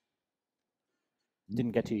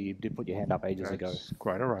 Didn't get to you. You did put your hand up ages ago.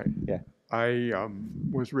 Quite all right. Yeah. I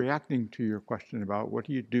was reacting to your question about what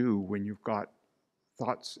do you do when you've got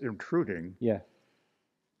thoughts intruding. Yeah.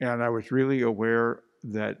 And I was really aware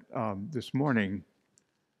that this morning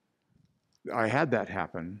I had that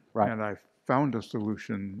happen, and I found a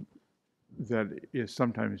solution that is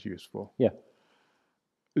sometimes useful. Yeah.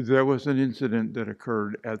 There was an incident that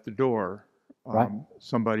occurred at the door.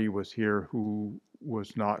 Somebody was here who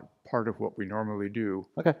was not part of what we normally do.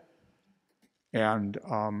 Okay. And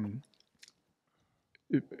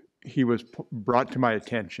he was brought to my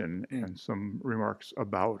attention and some remarks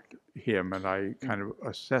about him, and I kind of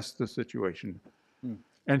assessed the situation.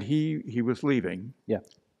 And he was leaving. Yeah.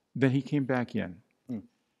 Then he came back in.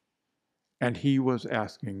 And he was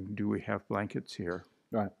asking, do we have blankets here?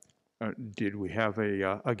 Right. Did we have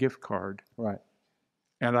a gift card? Right.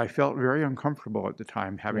 And I felt very uncomfortable at the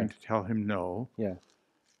time having to tell him no. Yeah.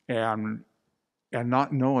 And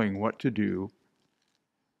not knowing what to do.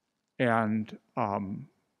 And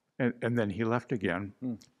then he left again.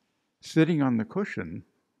 Sitting on the cushion,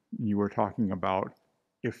 you were talking about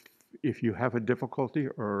if you have a difficulty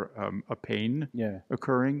or a pain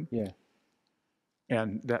occurring. Yeah.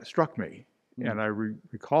 And that struck me. And I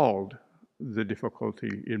recalled the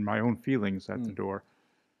difficulty in my own feelings at the door.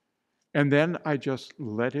 And then I just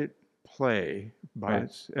let it play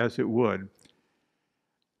as it would.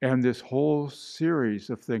 And this whole series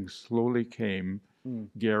of things slowly came.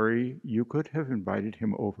 Gary, you could have invited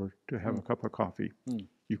him over to have a cup of coffee.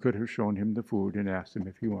 You could have shown him the food and asked him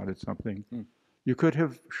if he wanted something. You could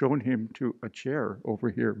have shown him to a chair over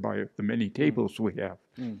here by the many tables we have.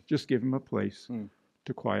 Just give him a place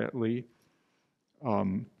to quietly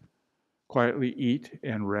eat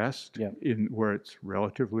and rest in where it's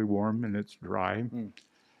relatively warm and it's dry.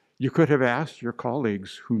 You could have asked your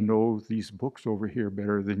colleagues who know these books over here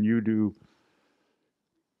better than you do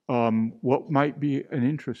what might be an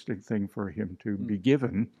interesting thing for him to be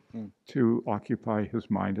given to occupy his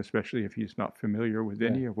mind, especially if he's not familiar with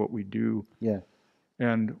any of what we do. Yeah.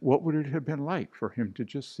 And what would it have been like for him to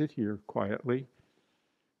just sit here quietly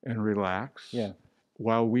and relax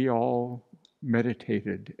while we all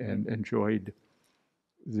meditated and enjoyed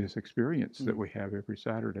this experience that we have every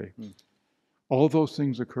Saturday? All those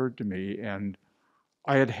things occurred to me, and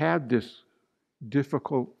I had this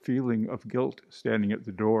difficult feeling of guilt standing at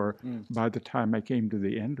the door by the time I came to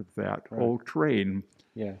the end of that whole train.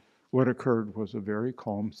 Yeah. What occurred was a very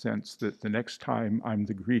calm sense that the next time I'm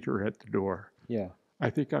the greeter at the door, I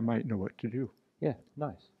think I might know what to do. Yeah,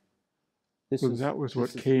 nice. That was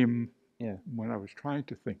what came when I was trying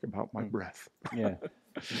to think about my breath. Yeah.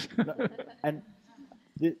 And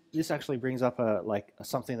this actually brings up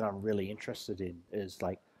something that I'm really interested in is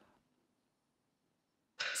like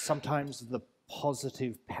sometimes the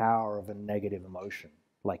positive power of a negative emotion,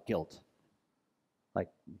 like guilt. Like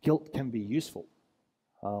guilt can be useful.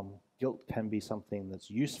 Guilt can be something that's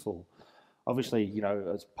useful. Obviously,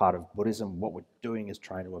 as part of Buddhism, what we're doing is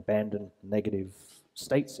trying to abandon negative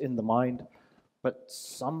states in the mind, but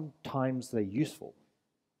sometimes they're useful.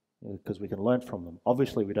 because we can learn from them.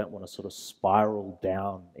 Obviously, we don't want to sort of spiral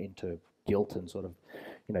down into guilt and sort of,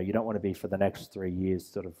 you don't want to be for the next 3 years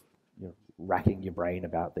sort of racking your brain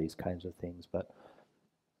about these kinds of things. But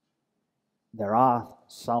there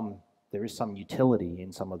is some utility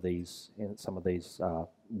in some of these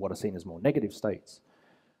what are seen as more negative states.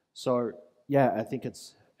 So yeah, I think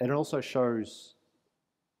it also shows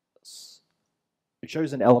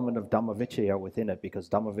an element of Dhammavicaya within it, because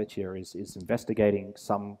Dhammavicaya is investigating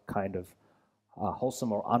some kind of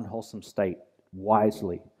wholesome or unwholesome state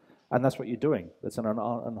wisely. And that's what you're doing. It's an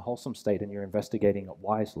unwholesome state, and you're investigating it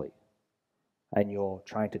wisely. And you're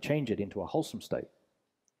trying to change it into a wholesome state.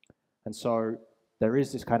 And so there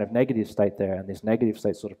is this kind of negative state there, and this negative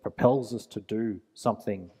state sort of propels us to do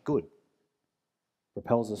something good,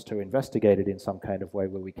 propels us to investigate it in some kind of way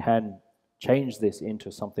where we can change this into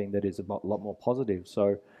something that is a lot more positive.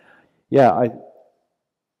 So yeah,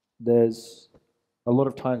 there's a lot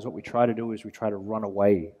of times what we try to do is we try to run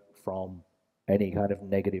away from any kind of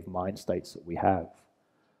negative mind states that we have.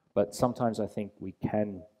 But sometimes I think we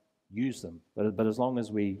can use them, but as long as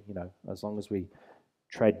we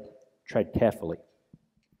tread carefully.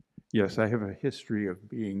 Yes, I have a history of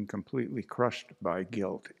being completely crushed by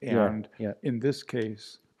guilt, and in this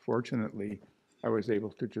case, fortunately, I was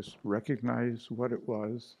able to just recognize what it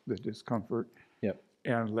was, the discomfort,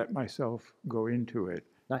 and let myself go into it.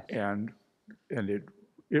 Nice. And it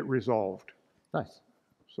resolved. Nice.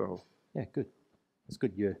 So yeah, good. It's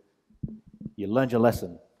good. You learned your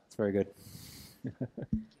lesson. It's very good.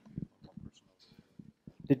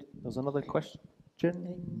 There was another question?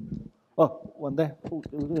 Oh, one there.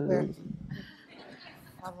 Where?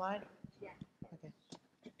 Online? Yeah. Okay.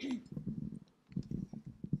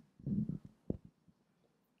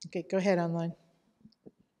 Okay, go ahead online.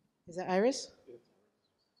 Is that Iris?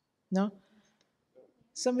 No?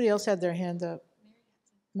 Somebody else had their hand up.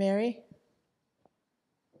 Mary?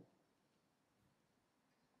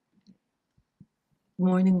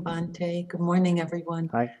 Morning, Bhante. Good morning, everyone.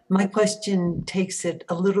 Hi. My question takes it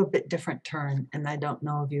a little bit different turn, and I don't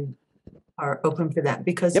know if you are open for that,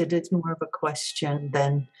 because it is more of a question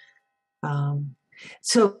than.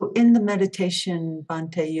 So in the meditation,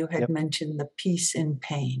 Bhante, you had mentioned the peace in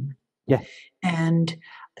pain. Yeah. And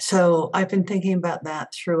so I've been thinking about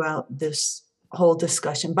that throughout this whole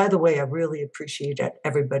discussion. By the way, I really appreciate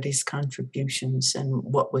everybody's contributions and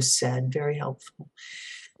what was said. Very helpful.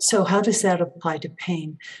 So how does that apply to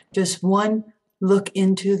pain? Does one look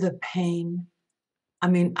into the pain? I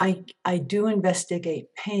mean, I do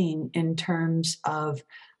investigate pain in terms of,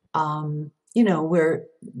 we're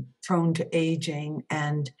prone to aging.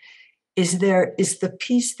 And is the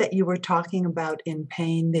piece that you were talking about in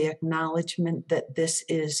pain, the acknowledgement that this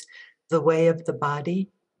is the way of the body?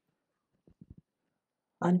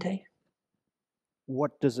 Bhante?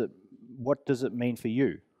 What does it mean for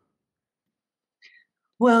you?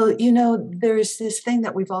 Well, there's this thing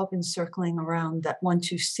that we've all been circling around, that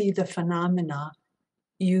once you see the phenomena,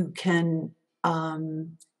 you can,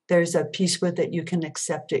 there's a piece with it, you can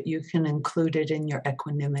accept it, you can include it in your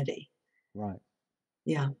equanimity. Right.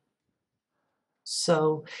 Yeah.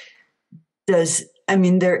 So there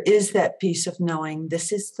is that piece of knowing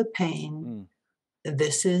this is the pain,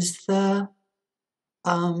 this is the,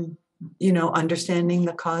 understanding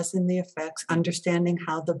the cause and the effects, understanding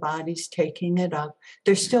how the body's taking it up.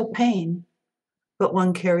 There's still pain, but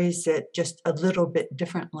one carries it just a little bit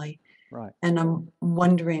differently. Right. And I'm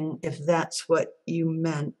wondering if that's what you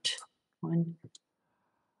meant.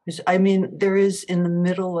 There is, in the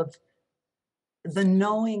middle of the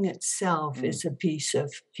knowing itself is a piece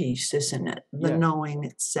of peace, isn't it? The knowing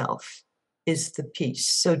itself is the peace.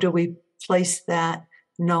 So do we place that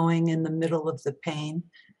knowing in the middle of the pain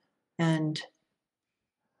and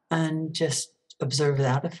just observe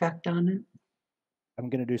that effect on it? I'm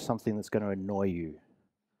going to do something that's going to annoy you.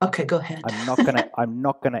 Okay, go ahead. I'm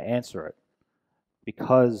not gonna answer it,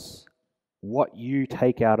 because what you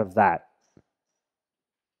take out of that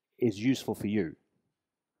is useful for you.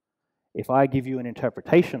 If I give you an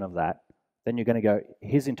interpretation of that, then you're going to go,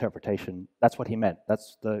 his interpretation, that's what he meant.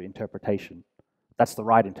 That's the interpretation. That's the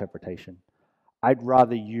right interpretation. I'd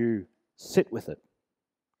rather you sit with it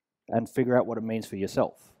and figure out what it means for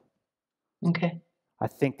yourself. Okay. I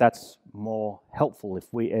think that's more helpful.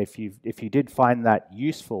 If you did find that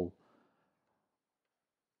useful,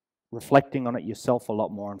 reflecting on it yourself a lot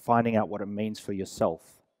more and finding out what it means for yourself,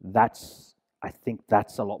 I think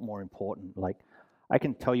that's a lot more important. Like, I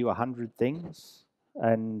can tell you 100 things,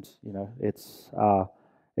 and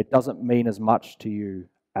it doesn't mean as much to you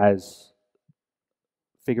as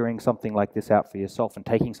figuring something like this out for yourself and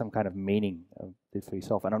taking some kind of meaning of this for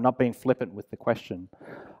yourself. And I'm not being flippant with the question.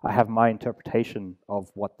 I have my interpretation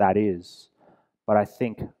of what that is, but I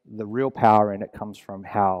think the real power in it comes from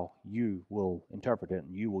how you will interpret it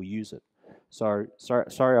and you will use it. So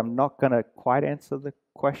sorry, I'm not going to quite answer the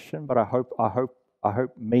question, but I hope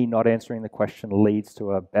me not answering the question leads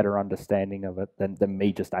to a better understanding of it than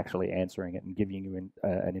me just actually answering it and giving you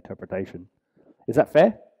an interpretation. Is that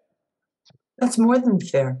fair? That's more than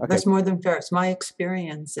fair. Okay. That's more than fair. It's my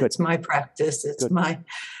experience. Good. It's my practice. It's Good.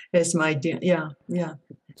 yeah.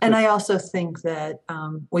 And I also think that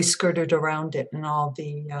we skirted around it in all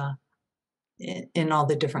the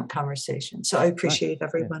different conversations. So I appreciate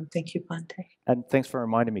everyone. Yeah. Thank you, Bhante. And thanks for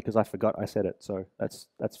reminding me, because I forgot I said it. So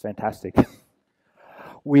that's fantastic.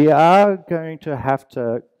 We are going to have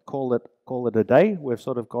to call it a day. We've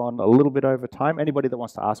sort of gone a little bit over time. Anybody that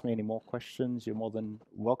wants to ask me any more questions, you're more than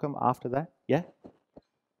welcome after that. Yeah?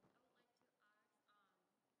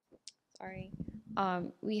 Sorry.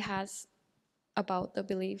 We had about the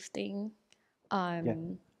belief thing.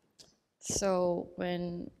 So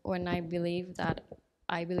when I believe that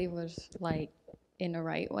I believe was like in the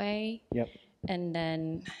right way. Yep. And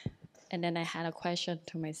then I had a question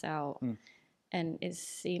to myself. And it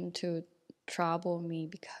seemed to trouble me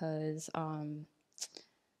because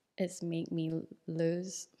it's made me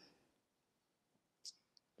lose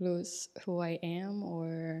who I am,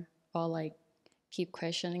 or like keep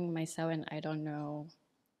questioning myself, and I don't know,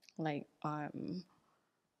 like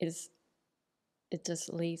it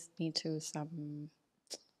just leads me to some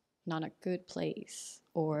not a good place,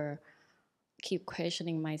 or keep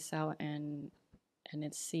questioning myself, and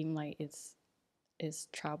it seemed like it's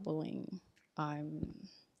troubling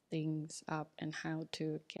things up and how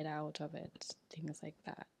to get out of it, things like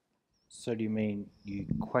that. So do you mean you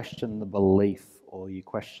question the belief, or you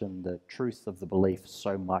question the truth of the belief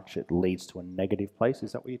so much it leads to a negative place?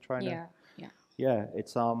 Is that what you're trying to? Yeah.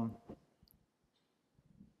 It's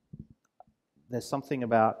there's something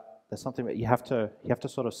that you have to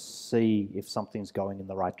sort of see if something's going in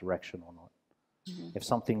the right direction or not. Mm-hmm. If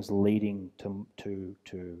something's leading to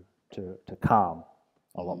calm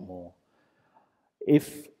a lot more.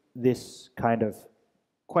 If this kind of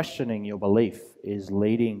questioning your belief is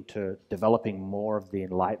leading to developing more of the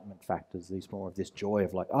enlightenment factors, more of this joy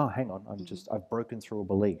of like, oh, hang on, I've broken through a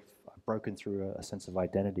belief, I've broken through a sense of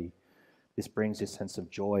identity. This brings this sense of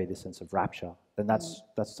joy, this sense of rapture, then that's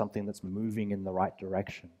something that's moving in the right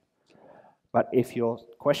direction. But if you're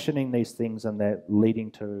questioning these things and they're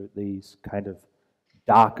leading to these kind of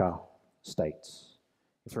darker states,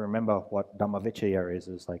 if you remember what Dhammavicaya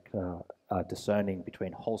is like discerning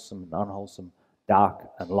between wholesome and unwholesome, dark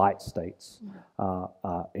and light states,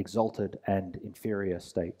 exalted and inferior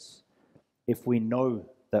states. If we know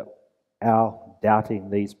that our doubting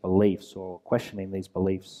these beliefs or questioning these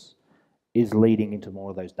beliefs is leading into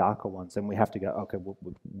more of those darker ones, then we have to go, okay,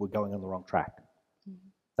 we're going on the wrong track. Mm-hmm.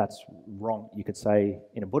 That's wrong. You could say,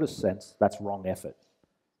 in a Buddhist sense, that's wrong effort,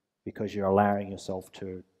 because you're allowing yourself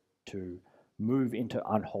to move into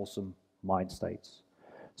unwholesome mind states.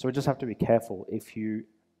 So we just have to be careful.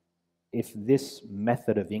 If this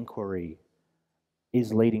method of inquiry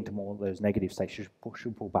is leading to more of those negative states, you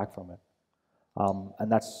should pull back from it. And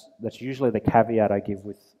that's usually the caveat I give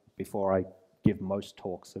before I give most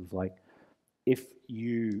talks of like, if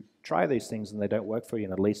you try these things and they don't work for you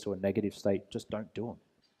and it leads to a negative state, just don't do them.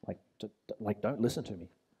 Like don't listen to me.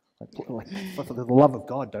 Like for the love of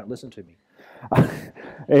God, don't listen to me.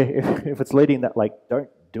 If it's leading that, like, don't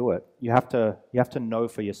do it. You have to know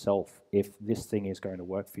for yourself if this thing is going to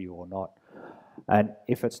work for you or not. And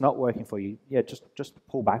if it's not working for you, yeah, just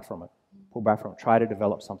pull back from it. Pull back from it. Try to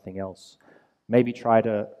develop something else. Maybe try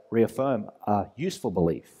to reaffirm a useful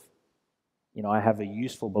belief. You know, I have a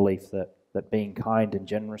useful belief that being kind and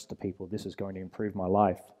generous to people, this is going to improve my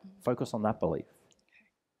life. Focus on that belief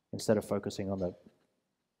instead of focusing on the,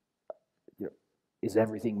 is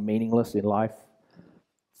everything meaningless in life?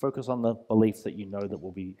 Focus on the belief that you know that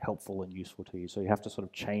will be helpful and useful to you. So you have to sort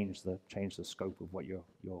of change the scope of what you're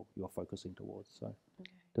focusing towards. So,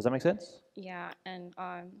 does that make sense? Yeah, and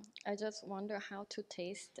I just wonder how to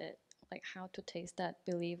taste it, like how to taste that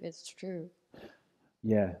belief is true.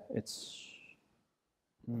 Yeah, it's.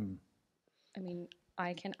 I mean,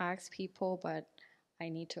 I can ask people, but I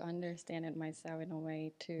need to understand it myself in a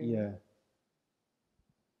way to. Yeah.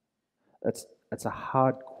 That's a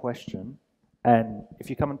hard question, and if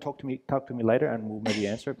you come and talk to me later, and we'll maybe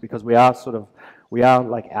answer it, because we are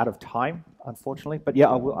like out of time, unfortunately. But yeah,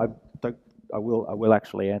 I will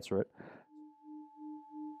actually answer it.